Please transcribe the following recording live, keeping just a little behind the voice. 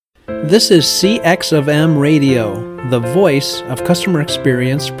This is CX of M Radio, the voice of customer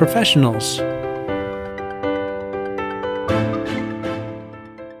experience professionals.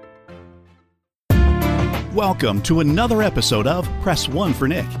 Welcome to another episode of Press 1 for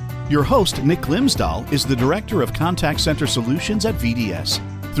Nick. Your host, Nick Glimsdahl, is the Director of Contact Center Solutions at VDS.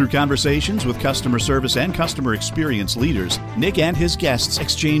 Through conversations with customer service and customer experience leaders, Nick and his guests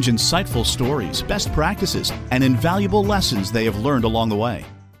exchange insightful stories, best practices, and invaluable lessons they have learned along the way.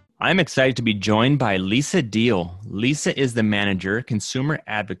 I'm excited to be joined by Lisa Deal. Lisa is the Manager, Consumer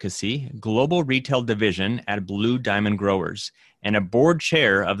Advocacy, Global Retail Division at Blue Diamond Growers, and a Board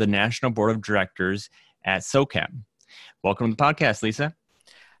Chair of the National Board of Directors at SOCAP. Welcome to the podcast, Lisa.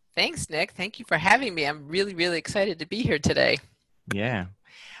 Thanks, Nick. Thank you for having me. I'm really excited to be here today. Yeah.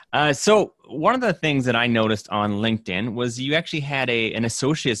 So one of the things that I noticed on LinkedIn was you actually had an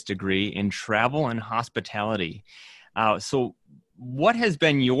associate's degree in travel and hospitality. So what has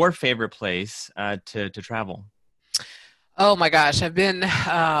been your favorite place to travel? Oh my gosh, I've been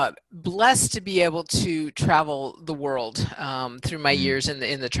blessed to be able to travel the world through my years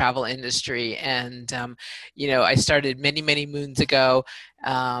in the travel industry. And, I started many moons ago.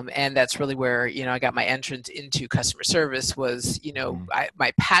 And that's really where, I got my entrance into customer service was,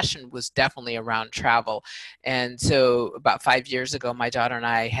 my passion was definitely around travel. And so about 5 years ago, my daughter and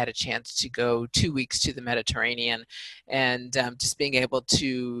I had a chance to go 2 weeks to the Mediterranean and just being able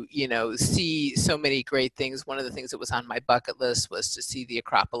to, see so many great things. One of the things that was on my bucket list was to see the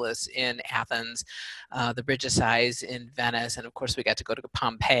Acropolis in Athens, the Bridge of Sighs in Venice. And of course, we got to go to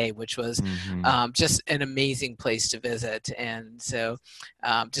Pompeii, which was just an amazing place to visit. And so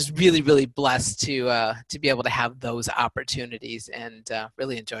just really blessed to be able to have those opportunities and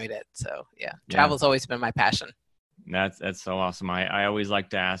really enjoyed it. So travel's always been my passion. That's so awesome. I always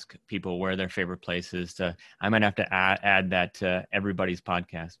like to ask people where their favorite place is. I might have to add that to everybody's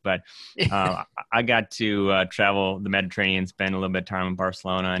podcast. But I got to travel the Mediterranean, spend a little bit of time in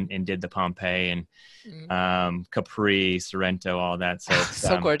Barcelona, and did the Pompeii and Capri, Sorrento, all that. So it's,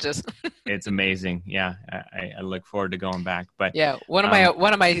 so gorgeous. It's amazing. Yeah, I look forward to going back. But yeah, one of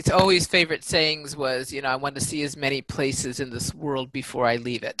my always favorite sayings was, I want to see as many places in this world before I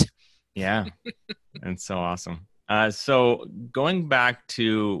leave it. Yeah, that's so awesome. So going back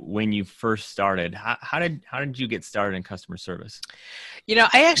to when you first started, how did you get started in customer service?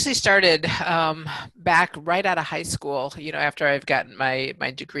 I actually started back right out of high school, after I've gotten my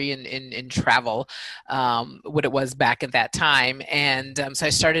degree in travel, what it was back at that time. And so I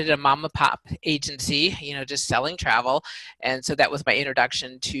started a mom and pop agency, just selling travel. And so that was my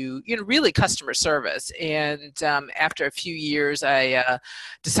introduction to, really customer service. And after a few years, I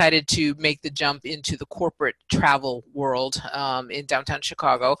decided to make the jump into the corporate travel world in downtown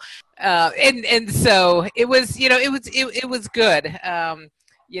Chicago. And so it was, it was good.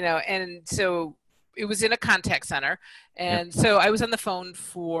 And so it was in a contact center. And so I was on the phone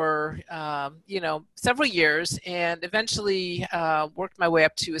for, several years and eventually worked my way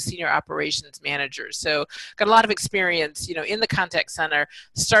up to a senior operations manager. So got a lot of experience, in the contact center,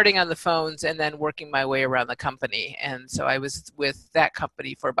 starting on the phones and then working my way around the company. And so I was with that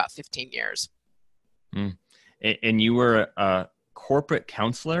company for about 15 years. And you were a corporate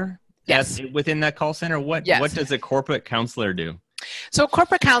counselor? Yes. Within that call center? What does a corporate counselor do? So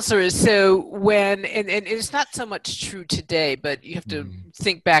corporate counselor is when, and it's not so much true today, but you have to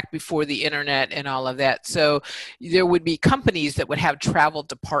think back before the internet and all of that. So there would be companies that would have travel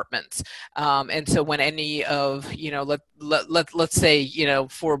departments. And so when any of, let's say,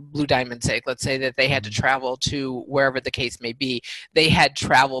 for Blue Diamond's sake, let's say that they had to travel to wherever the case may be, they had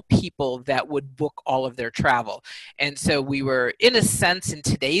travel people that would book all of their travel. And so we were, in a sense, in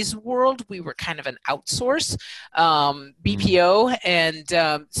today's world, we were kind of an outsource BPO.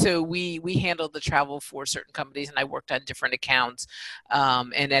 And so we handled the travel for certain companies, and I worked on different accounts.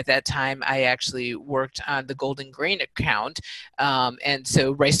 And at that time, I actually worked on the Golden Grain account. And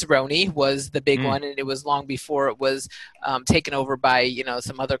so Rice-A-Roni was the big one, and it was long before it was taken over by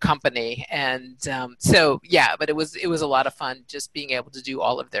some other company. And but it was a lot of fun just being able to do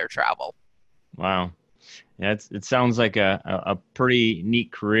all of their travel. Wow. Yeah, it sounds like a pretty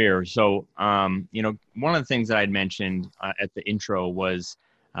neat career. So, one of the things that I'd mentioned at the intro was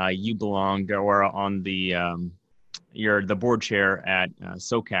you belonged or on you're the board chair at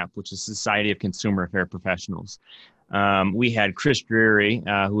SOCAP, which is Society of Consumer Affairs Professionals. We had Chris Drury,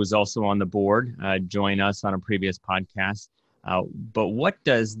 who was also on the board, join us on a previous podcast. But what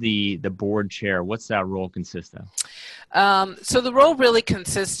does the board chair, what's that role consist of? So the role really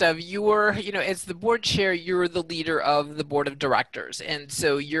consists of as the board chair, you're the leader of the board of directors. And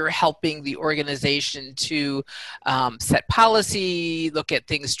so you're helping the organization to set policy, look at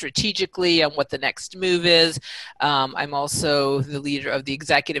things strategically on what the next move is. I'm also the leader of the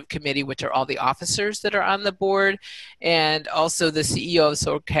executive committee, which are all the officers that are on the board. And also the CEO of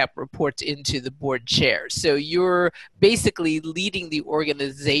SOCAP reports into the board chair. So you're basically leading the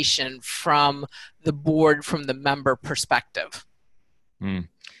organization from the board, from the member perspective. Mm.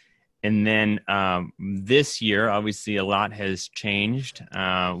 And then this year, obviously, a lot has changed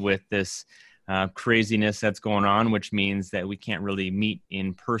with this craziness that's going on, which means that we can't really meet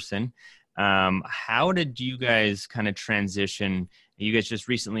in person. How did you guys kind of transition? You guys just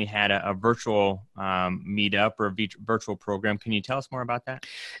recently had a virtual meetup or virtual program. Can you tell us more about that?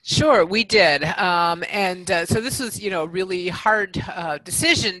 Sure, we did. So this was, a really hard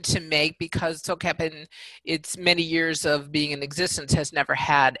decision to make because SOCAP in its many years of being in existence has never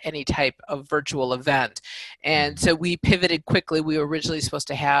had any type of virtual event. And so we pivoted quickly. We were originally supposed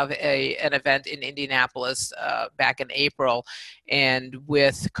to have an event in Indianapolis back in April. And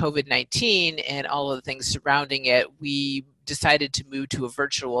with COVID-19 and all of the things surrounding it, we decided to move to a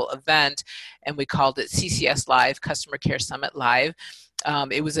virtual event, and we called it CCS Live, Customer Care Summit Live.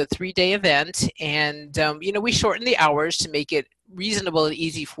 It was a 3-day event, and we shortened the hours to make it reasonable and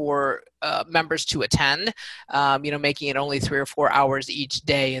easy for members to attend, making it only 3 or 4 hours each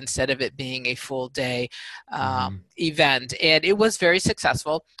day instead of it being a full day event. And it was very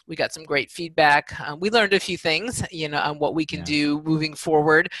successful. We got some great feedback. We learned a few things, on what we can do moving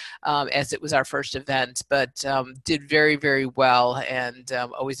forward, as it was our first event, but did very, very well, and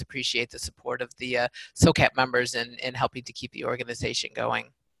always appreciate the support of the SOCAP members in helping to keep the organization going.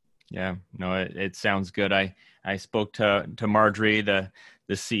 Yeah, no, it sounds good. I spoke to Marjorie, the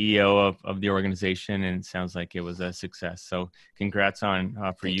CEO of the organization, and it sounds like it was a success. So congrats on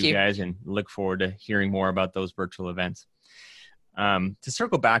for you guys, and look forward to hearing more about those virtual events. To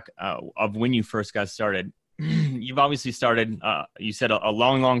circle back of when you first got started, you've obviously started, you said a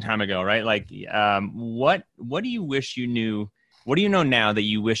long, long time ago, right? Like, what do you wish you knew? What do you know now that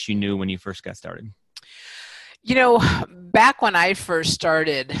you wish you knew when you first got started? Back when I first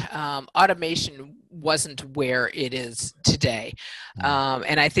started, automation wasn't where it is today.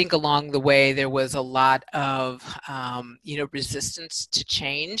 And I think along the way, there was a lot of, resistance to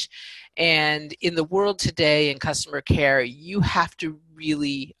change. And in the world today in customer care, you have to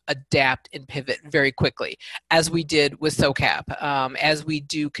really adapt and pivot very quickly, as we did with SOCAP, as we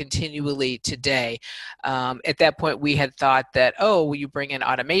do continually today. At that point, we had thought that, you bring in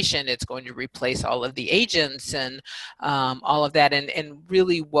automation, it's going to replace all of the agents and all of that. And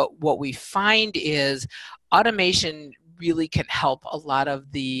really what we find is automation really can help a lot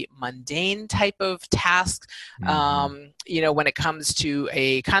of the mundane type of tasks, when it comes to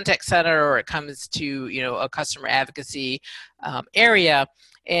a contact center or it comes to, a customer advocacy area.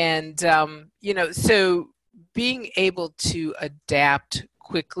 And, so being able to adapt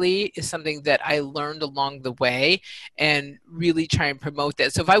quickly is something that I learned along the way and really try and promote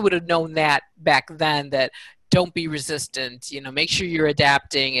that. So if I would have known that back then, that don't be resistant, make sure you're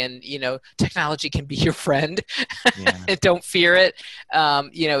adapting, and, technology can be your friend. And don't fear it.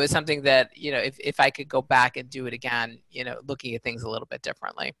 Is something that, if I could go back and do it again, looking at things a little bit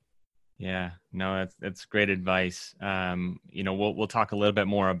differently. Yeah, no, that's great advice. We'll talk a little bit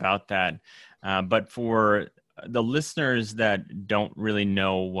more about that. But for the listeners that don't really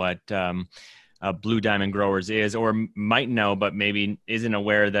know what Blue Diamond Growers is, or might know but maybe isn't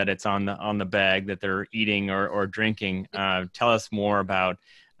aware that it's on the bag that they're eating or drinking, tell us more about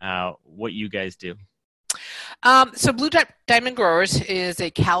what you guys do. So Blue Diamond Growers is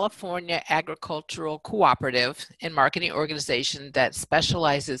a California agricultural cooperative and marketing organization that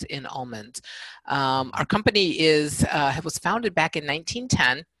specializes in almonds. Our company was founded back in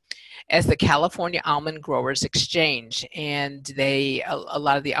 1910 as the California Almond Growers Exchange, and a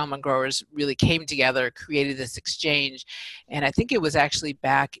lot of the almond growers really came together, created this exchange, and I think it was actually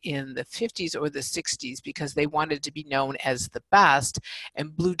back in the 50s or the 60s, because they wanted to be known as the best,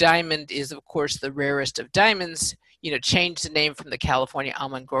 and Blue Diamond is, of course, the rarest of diamonds. Changed the name from the California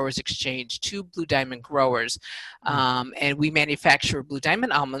Almond Growers Exchange to Blue Diamond Growers. And we manufacture Blue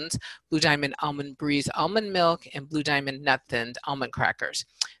Diamond almonds, Blue Diamond Almond Breeze almond milk, and Blue Diamond nut thinned almond crackers.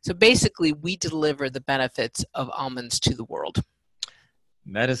 So basically, we deliver the benefits of almonds to the world.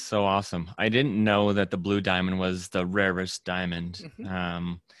 That is so awesome. I didn't know that the Blue Diamond was the rarest diamond.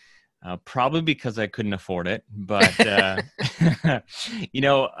 Probably because I couldn't afford it, but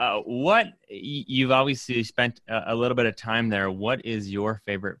what you've obviously spent a little bit of time there. What is your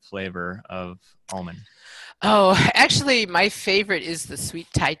favorite flavor of almond? Oh, actually, my favorite is the sweet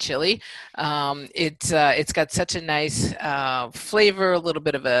Thai chili. It's got such a nice flavor, a little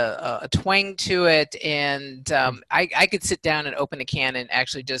bit of a twang to it, and I could sit down and open a can and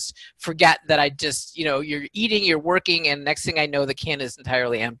actually just forget that I just, you're eating, you're working, and next thing I know, the can is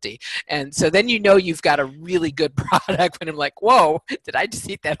entirely empty. And so then you've got a really good product when I'm like, whoa, did I just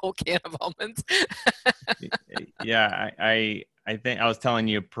eat that whole can of almonds? Yeah, I think I was telling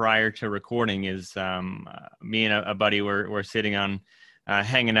you prior to recording is me and a buddy were sitting on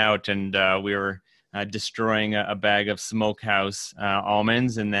hanging out, and we were destroying a bag of Smokehouse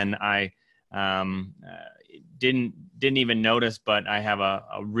almonds, and then I didn't even notice, but I have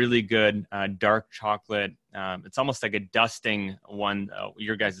a really good dark chocolate. It's almost like a dusting one,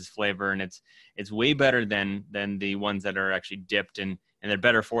 your guys' flavor, and it's way better than the ones that are actually dipped, and they're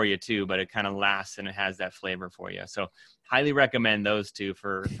better for you too, but it kind of lasts and it has that flavor for you. So highly recommend those two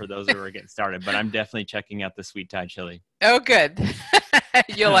for those who are getting started, but I'm definitely checking out the sweet Thai chili. Oh, good.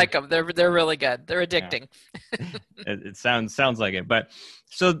 You'll like them. They're really good. They're addicting. Yeah. It sounds like it. But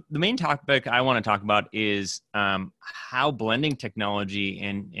so the main topic I want to talk about is how blending technology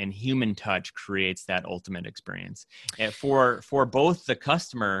and human touch creates that ultimate experience for both the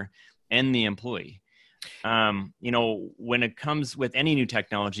customer and the employee. When it comes with any new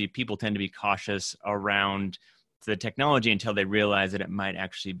technology, people tend to be cautious around the technology until they realize that it might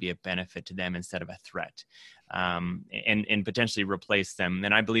actually be a benefit to them instead of a threat, and potentially replace them.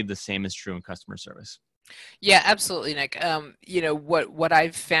 And I believe the same is true in customer service. Yeah, absolutely, Nick. What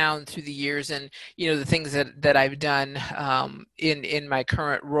I've found through the years, and the things that I've done in my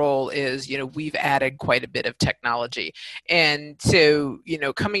current role is, we've added quite a bit of technology, and so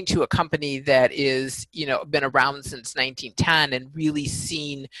coming to a company that is been around since 1910 and really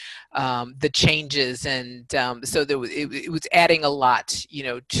seen the changes, and so it was adding a lot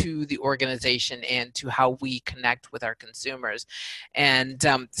to the organization and to how we connect with our consumers, and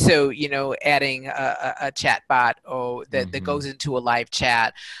so adding a chat bot that goes into a live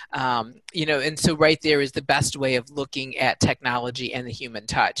chat, and so right there is the best way of looking at technology and the human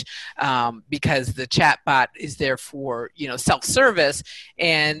touch, because the chat bot is there for self-service,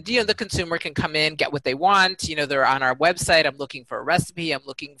 and the consumer can come in, get what they want. They're on our website. I'm looking for a recipe. I'm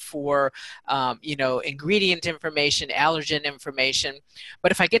looking for ingredient information, allergen information.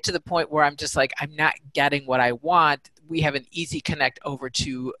 But if I get to the point where I'm just like, I'm not getting what I want, we have an easy connect over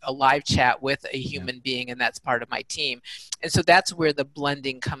to a live chat with a human being, and that's part of my team. And so that's where the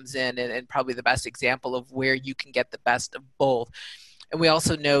blending comes in, and probably the best example of where you can get the best of both. And we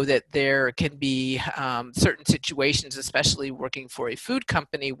also know that there can be certain situations, especially working for a food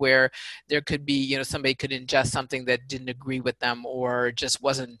company, where there could be, somebody could ingest something that didn't agree with them, or just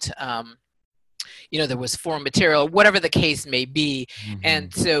wasn't there was foreign material, whatever the case may be. Mm-hmm.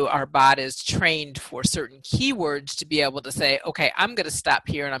 And so our bot is trained for certain keywords to be able to say, okay, I'm going to stop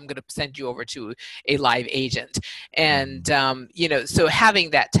here and I'm going to send you over to a live agent. And, so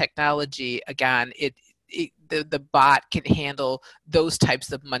having that technology, again, the bot can handle those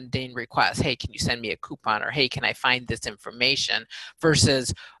types of mundane requests. Hey, can you send me a coupon? Or hey, can I find this information?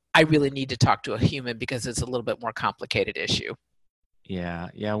 Versus I really need to talk to a human because it's a little bit more complicated issue. Yeah.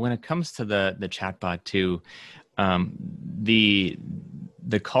 When it comes to the chatbot too, the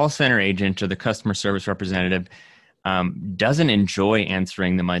call center agent or the customer service representative doesn't enjoy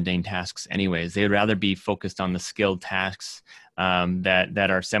answering the mundane tasks anyways. They'd rather be focused on the skilled tasks that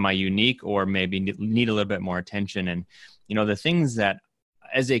are semi-unique or maybe need a little bit more attention. And, the things that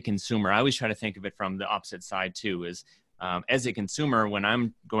as a consumer, I always try to think of it from the opposite side too, is as a consumer, when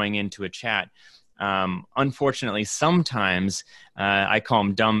I'm going into a chat, unfortunately, sometimes I call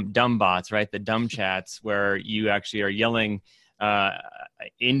them dumb bots, right? The dumb chats where you actually are yelling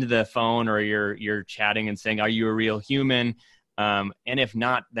into the phone, or you're chatting and saying, "Are you a real human?" And if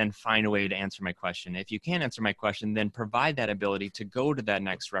not, then find a way to answer my question. If you can't answer my question, then provide that ability to go to that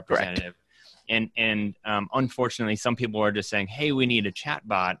next representative. Correct. And unfortunately, some people are just saying, "Hey, we need a chat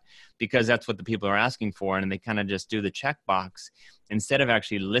bot," because that's what the people are asking for, and they kind of just do the checkbox instead of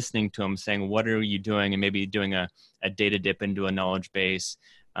actually listening to them, saying, "What are you doing?" and maybe doing a data dip into a knowledge base,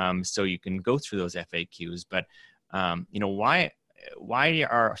 so you can go through those FAQs. But why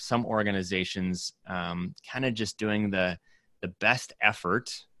are some organizations kind of just doing the best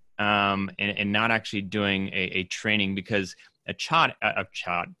effort and not actually doing a training? Because a chat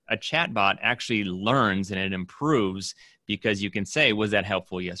bot actually learns and it improves because you can say, was that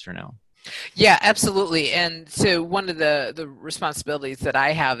helpful? Yes or no. Yeah, absolutely. And so one of the responsibilities that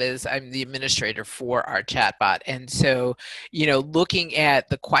I have is I'm the administrator for our chatbot. And so, looking at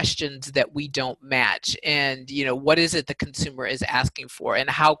the questions that we don't match and, what is it the consumer is asking for and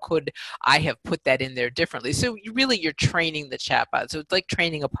how could I have put that in there differently? So you're training the chatbot. So it's like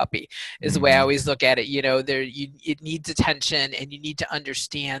training a puppy is the way I Mm-hmm. always look at it. It needs attention and you need to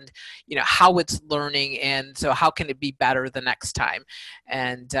understand, how it's learning. And so how can it be better the next time?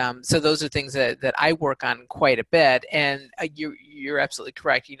 And so those are things that I work on quite a bit. And you're absolutely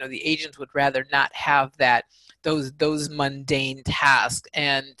correct. The agents would rather not have those mundane tasks.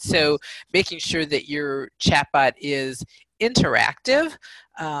 And so making sure that your chatbot is interactive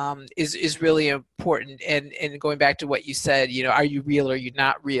is really important. And going back to what you said, are you real or are you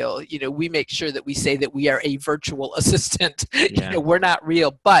not real? We make sure that we say that we are a virtual assistant. Yeah. We're not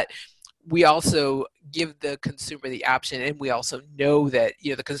real, but we also give the consumer the option, and we also know that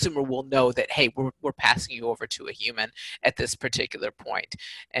the consumer will know that, hey, we're passing you over to a human at this particular point.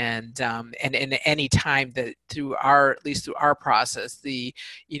 And in any time that at least through our process, the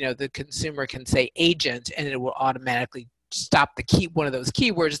consumer can say agent, and it will automatically stop one of those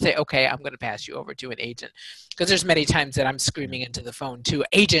keywords and say, okay, I'm going to pass you over to an agent. Because there's many times that I'm screaming into the phone to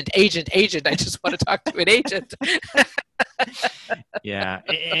agent, agent, agent. I just want to talk to an agent. Yeah.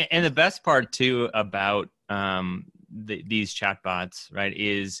 And the best part too about these chatbots, right,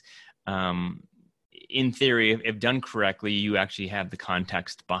 is in theory, if done correctly, you actually have the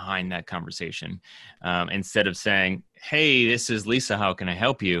context behind that conversation. Instead of saying, hey, this is Lisa, how can I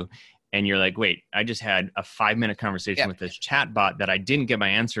help you? And you're like, wait, I just had a 5-minute conversation with this chatbot that I didn't get my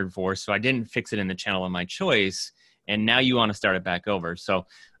answer for, so I didn't fix it in the channel of my choice. And now you want to start it back over. So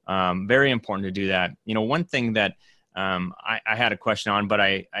very important to do that. One thing that I had a question on, but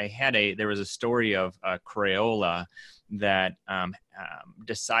there was a story of Crayola that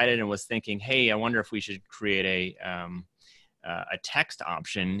decided and was thinking, hey, I wonder if we should create a text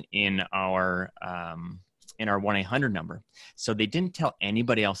option in our 1-800 number. So they didn't tell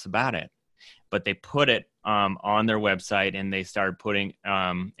anybody else about it, but they put it on their website, and they started putting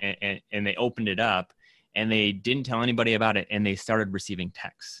and they opened it up, and they didn't tell anybody about it, and they started receiving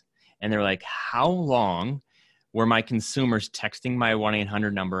texts. And they're like, how long were my consumers texting my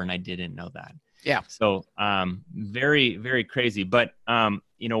 1-800 number and I didn't know that? Yeah. So very, very crazy. But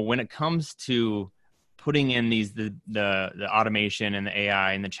when it comes to putting in the automation and the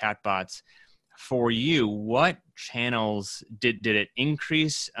AI and the chatbots, for you, what channels did it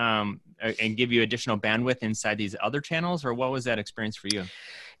increase and give you additional bandwidth inside these other channels, or what was that experience for you?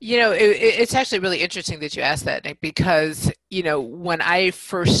 It's actually really interesting that you asked that, Nick, because when I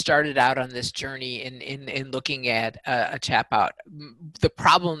first started out on this journey in looking at a chatbot, the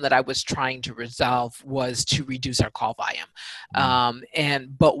problem that I was trying to resolve was to reduce our call volume.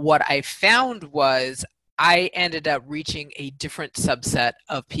 But what I found was I ended up reaching a different subset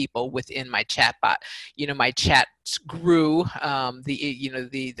of people within my chatbot. My chats grew.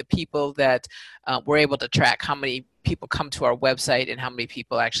 The people that were able to track how many people come to our website and how many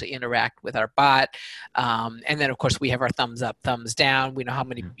people actually interact with our bot. And then of course we have our thumbs up, thumbs down. We know how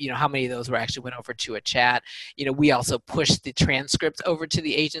many, how many of those were actually went over to a chat. We also push the transcripts over to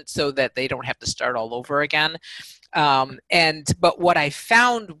the agent so that they don't have to start all over again. But what I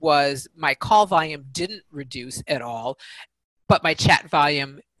found was my call volume didn't reduce at all, but my chat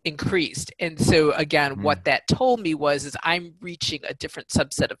volume increased. And so again, what that told me is I'm reaching a different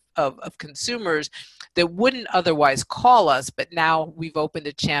subset of consumers that wouldn't otherwise call us, but now we've opened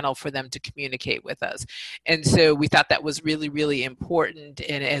a channel for them to communicate with us. And so we thought that was really, really important.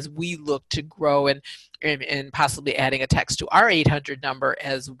 And as we look to grow and possibly adding a text to our 800 number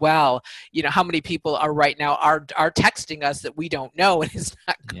as well, how many people are right now are texting us that we don't know and it's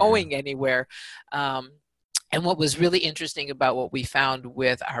not going anywhere. And what was really interesting about what we found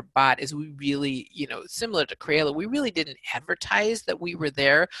with our bot is we really, similar to Crayola, we really didn't advertise that we were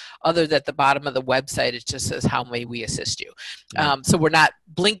there, other than at the bottom of the website, it just says, how may we assist you? So we're not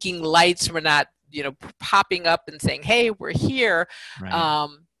blinking lights, we're not, popping up and saying, hey, we're here. Right.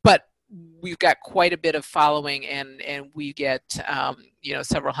 But we've got quite a bit of following, and we get,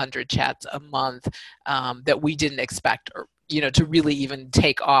 several hundred chats a month that we didn't expect to really even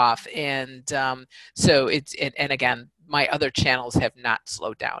take off. And so and again, my other channels have not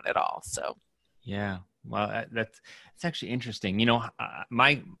slowed down at all. So. Yeah. Well, that's actually interesting.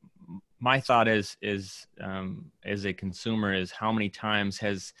 My thought is as a consumer is how many times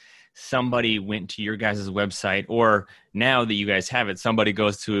has somebody went to your guys' website, or now that you guys have it, somebody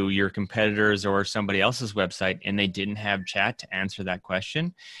goes to your competitors or somebody else's website and they didn't have chat to answer that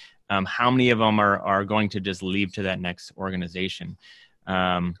question. How many of them are going to just leave to that next organization?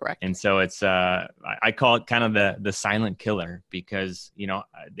 Correct. And so it's, I call it kind of the silent killer, because,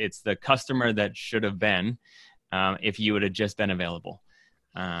 it's the customer that should have been, if you would have just been available.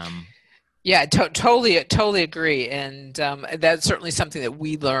 Yeah, totally agree. And that's certainly something that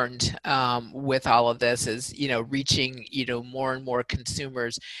we learned with all of this is, reaching, more and more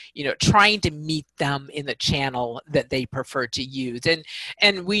consumers, trying to meet them in the channel that they prefer to use.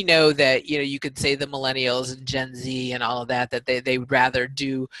 And we know that, you could say the millennials and Gen Z and all of that they would rather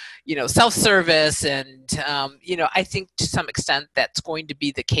do, self-service. And, I think to some extent that's going to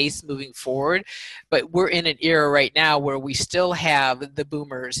be the case moving forward. But we're in an era right now where we still have the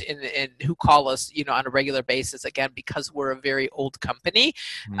boomers who call us, on a regular basis, again, because we're a very old company.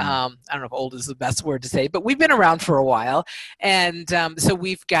 I don't know if old is the best word to say, but we've been around for a while. And so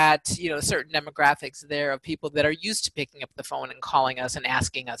we've got, certain demographics there of people that are used to picking up the phone and calling us and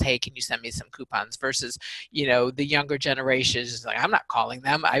asking us, hey, can you send me some coupons, versus, the younger generation is like, I'm not calling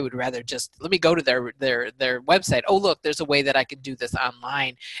them. I would rather just, let me go to their website. Oh, look, there's a way that I can do this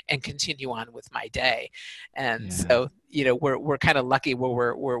online and continue on with my day. And so, we're kind of lucky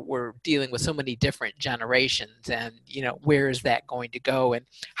where we're dealing with so many different generations, and where is that going to go, and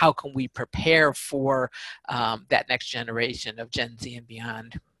how can we prepare for that next generation of Gen Z and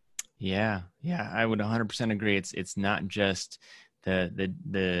beyond? Yeah, I would 100% agree. It's not just the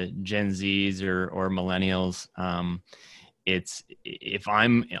Gen Zs or millennials. It's, if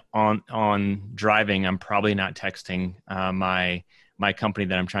I'm on driving, I'm probably not texting my company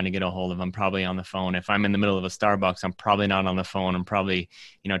that I'm trying to get a hold of. I'm probably on the phone. If I'm in the middle of a Starbucks, I'm probably not on the phone. I'm probably,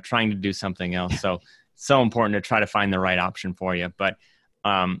 trying to do something else. So important to try to find the right option for you. But,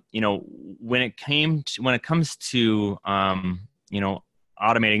 when it comes to,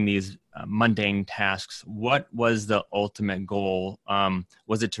 automating these mundane tasks, what was the ultimate goal?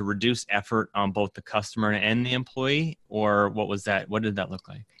 Was it to reduce effort on both the customer and the employee, or what was that? What did that look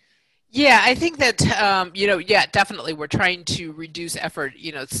like? Yeah, I think that, definitely we're trying to reduce effort,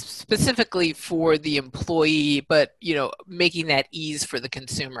 specifically for the employee, but, making that ease for the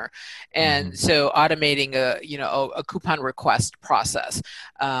consumer. And so automating a coupon request process,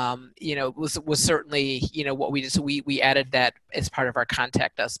 was certainly, what we did. So we added that as part of our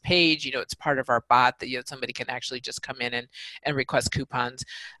contact us page. It's part of our bot that, somebody can actually just come in and request coupons.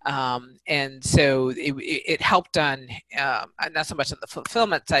 And so it helped on, not so much on the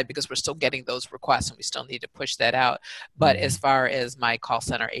fulfillment side, because we're still getting those requests and we still need to push that out. But as far as my call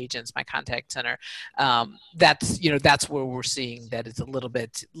center agents, my contact center, that's where we're seeing that it's a little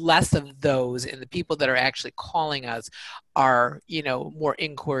bit less of those, and the people that are actually calling us are, more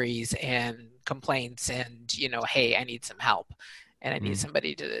inquiries and complaints and, hey, I need some help and I need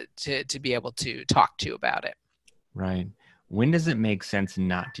somebody to be able to talk to about it. Right. When does it make sense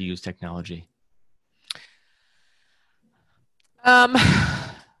not to use technology?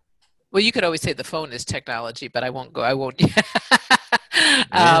 Well, you could always say the phone is technology, but I won't.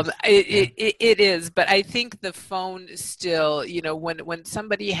 It is, but I think the phone still, when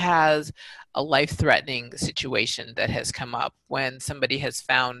somebody has a life-threatening situation that has come up, when somebody has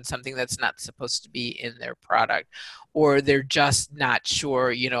found something that's not supposed to be in their product, or they're just not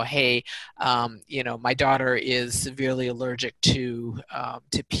sure, hey, my daughter is severely allergic to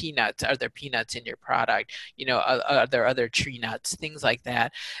peanuts. Are there peanuts in your product? Are there other tree nuts? Things like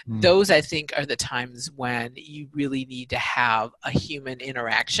that. Those, I think, are the times when you really need to have a human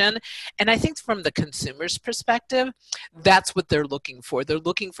interaction. And I think from the consumer's perspective, that's what they're looking for. They're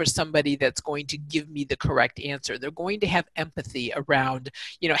looking for somebody that's going to give me the correct answer. They're going to have empathy around,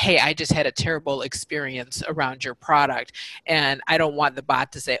 hey, I just had a terrible experience around your product, and I don't want the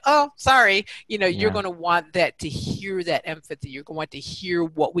bot to say, oh, sorry. You're going to want that to hear that empathy. You're going to want to hear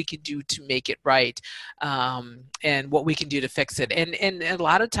what we can do to make it right, and what we can do to fix it. And a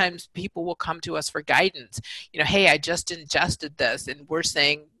lot of times people will come to us for guidance. Hey, I just ingested this, and we're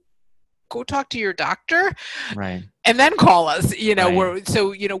saying, go talk to your doctor, right? And then call us.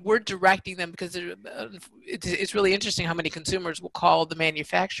 Right. We're directing them, because it's really interesting how many consumers will call the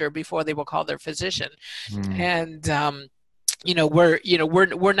manufacturer before they will call their physician, and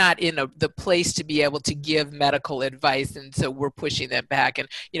we're not in the place to be able to give medical advice, and so we're pushing that back. And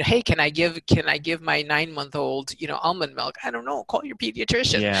hey, can I give my 9-month-old almond milk? I don't know. Call your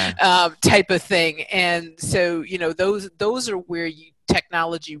pediatrician, type of thing. And so those are where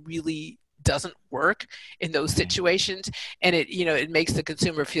technology really doesn't work in those situations, and it makes the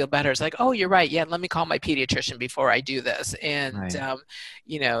consumer feel better. It's like, oh, you're right. Yeah, let me call my pediatrician before I do this. And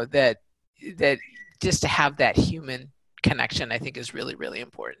that just to have that human connection, I think, is really, really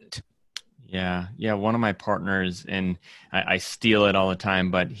important. Yeah. One of my partners, and I steal it all the time,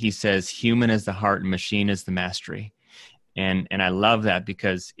 but he says, human is the heart and machine is the mastery. And I love that,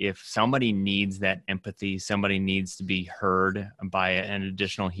 because if somebody needs that empathy, somebody needs to be heard by an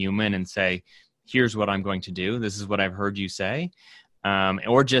additional human and say, here's what I'm going to do. This is what I've heard you say.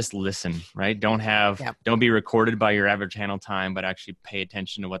 Or just listen, right? Don't be recorded by your average handle time, but actually pay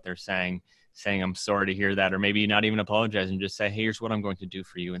attention to what they're saying, I'm sorry to hear that, or maybe not even apologize and just say, hey, here's what I'm going to do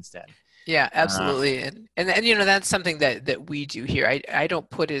for you instead. Yeah, absolutely. And that's something that we do here. I don't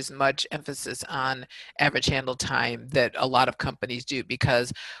put as much emphasis on average handle time that a lot of companies do,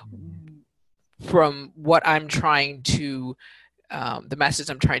 because from what I'm trying to the message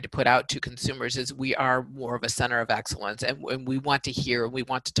I'm trying to put out to consumers is we are more of a center of excellence, and we want to hear, and we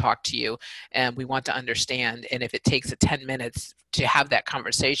want to talk to you, and we want to understand. And if it takes 10 minutes to have that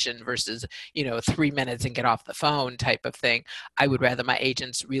conversation versus 3 minutes and get off the phone type of thing, I would rather my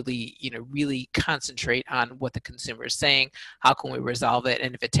agents really concentrate on what the consumer is saying. How can we resolve it?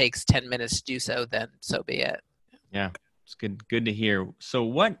 And if it takes 10 minutes to do so, then so be it. Yeah. It's good to hear. So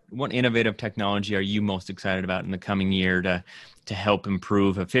what innovative technology are you most excited about in the coming year to help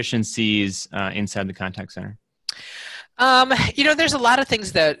improve efficiencies inside the contact center? There's a lot of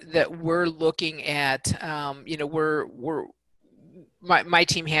things that we're looking at. My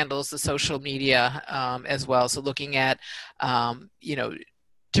team handles the social media as well. So looking at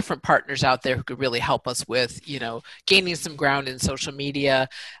different partners out there who could really help us with, gaining some ground in social media,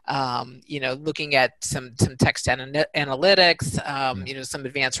 looking at some text analytics, some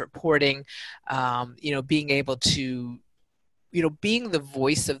advanced reporting, being able to, being the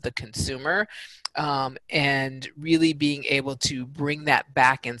voice of the consumer, and really being able to bring that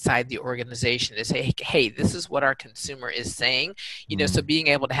back inside the organization to say, hey, this is what our consumer is saying, so being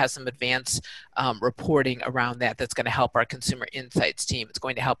able to have some advanced reporting around that's going to help our consumer insights team. It's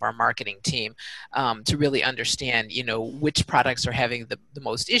going to help our marketing team to really understand, which products are having the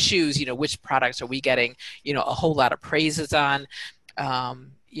most issues, which products are we getting, a whole lot of praises on.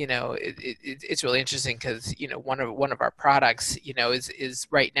 It's really interesting because, one of our products, is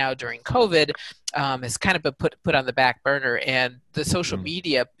right now during COVID, has kind of been put on the back burner, and the social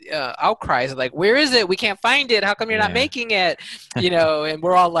media outcries are like, where is it? We can't find it. How come you're not making it? And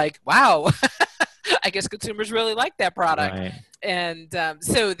we're all like, wow, I guess consumers really like that product. Right. And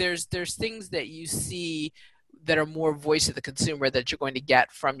so there's things that you see that are more voice of the consumer that you're going to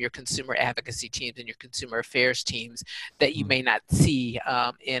get from your consumer advocacy teams and your consumer affairs teams that you may not see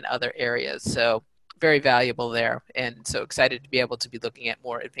in other areas. So very valuable there. And so excited to be able to be looking at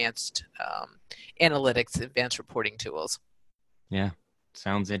more advanced analytics, advanced reporting tools. Yeah,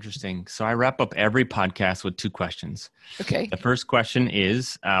 sounds interesting. So I wrap up every podcast with 2 questions. Okay. The first question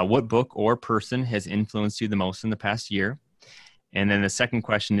is, what book or person has influenced you the most in the past year? And then the second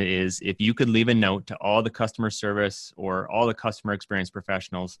question is, if you could leave a note to all the customer service or all the customer experience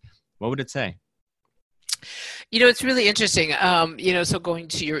professionals, what would it say? It's really interesting. So going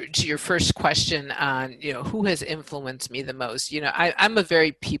to your first question on, who has influenced me the most, I'm a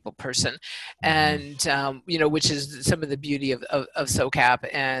very people person, and, which is some of the beauty of SOCAP,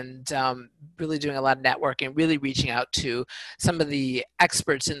 and really doing a lot of networking, really reaching out to some of the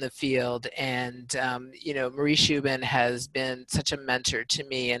experts in the field. And, Marie Shubin has been such a mentor to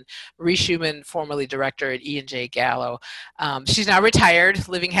me. And Marie Shubin, formerly director at E&J Gallo, she's now retired,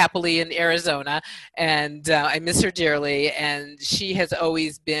 living happily in Arizona. And I miss her dearly, and she has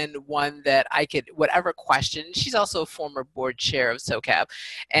always been one that I could, whatever question, she's also a former board chair of SOCAP.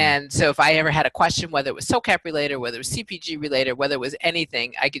 And so if I ever had a question, whether it was SOCAP related, whether it was CPG related, whether it was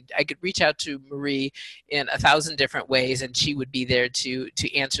anything, I could reach out to Marie in 1,000 different ways, and she would be there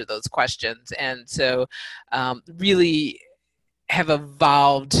to answer those questions. And so really have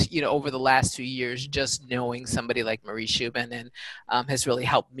evolved, over the last few years, just knowing somebody like Marie Shubin, and has really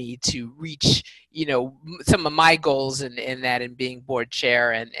helped me to reach, some of my goals in that, and being board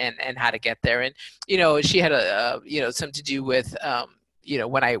chair and how to get there. And, she had some to do with,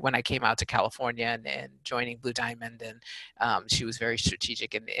 when I came out to California and joining Blue Diamond, and she was very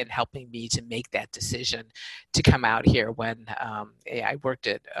strategic in helping me to make that decision to come out here when I worked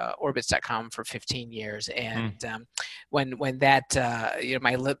at Orbitz.com for 15 years. And when that,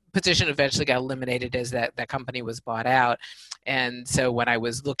 my position eventually got eliminated as that company was bought out. And so when I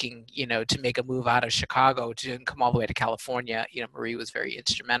was looking, to make a move out of Chicago to come all the way to California, Marie was very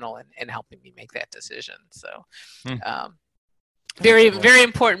instrumental in helping me make that decision. So, very, very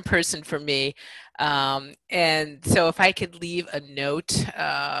important person for me. And so if I could leave a note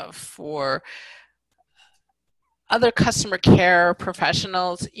for other customer care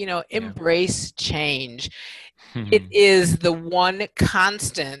professionals, embrace change. It is the one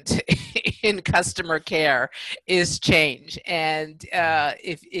constant in customer care is change. And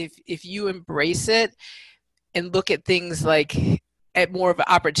if you embrace it, and look at things like at more of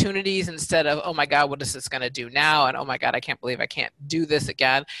opportunities instead of, oh my God, what is this going to do now? And oh my God, I can't believe I can't do this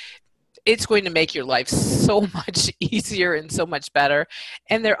again. It's going to make your life so much easier and so much better.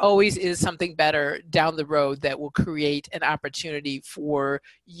 And there always is something better down the road that will create an opportunity for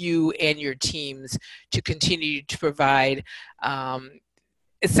you and your teams to continue to provide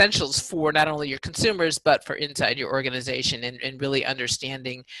essentials for not only your consumers, but for inside your organization, and really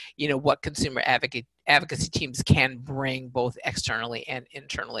understanding, what consumer advocacy teams can bring both externally and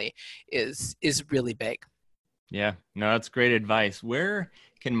internally is really big. Yeah, no, that's great advice. Where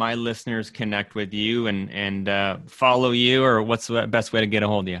can my listeners connect with you and follow you, or what's the best way to get a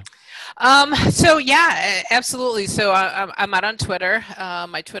hold of you? So yeah, absolutely. So I'm out on Twitter.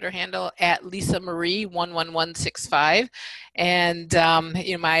 My Twitter handle at Lisa Marie 11165, and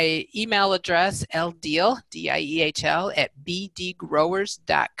my email address LDiehl DIEHL at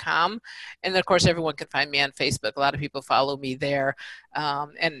bdgrowers.com, and of course everyone can find me on Facebook. A lot of people follow me there,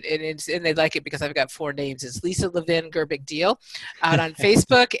 and they like it because I've got 4 names. It's Lisa Levin Gerbig Diehl out on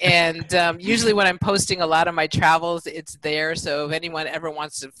Facebook, and usually when I'm posting a lot of my travels, it's there. So if anyone ever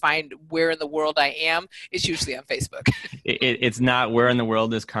wants to find where in the world I am, it's usually on Facebook. It's not where in the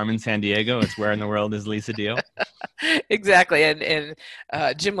world is Carmen Sandiego, it's where in the world is Lisa Diehl. Exactly. And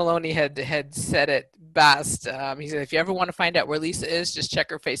Jim Maloney had said it best. He said, if you ever want to find out where Lisa is, just check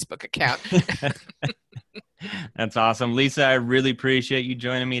her Facebook account. That's awesome. Lisa, I really appreciate you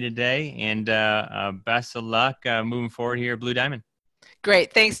joining me today, and best of luck moving forward here at Blue Diamond.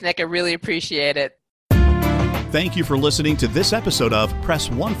 Great. Thanks, Nick. I really appreciate it. Thank you for listening to this episode of Press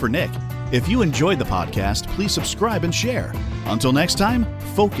 1 for Nick. If you enjoyed the podcast, please subscribe and share. Until next time,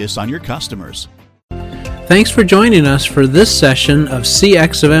 focus on your customers. Thanks for joining us for this session of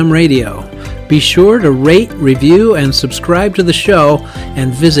CX of M Radio. Be sure to rate, review, and subscribe to the show,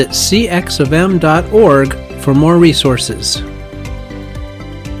 and visit cxofm.org for more resources.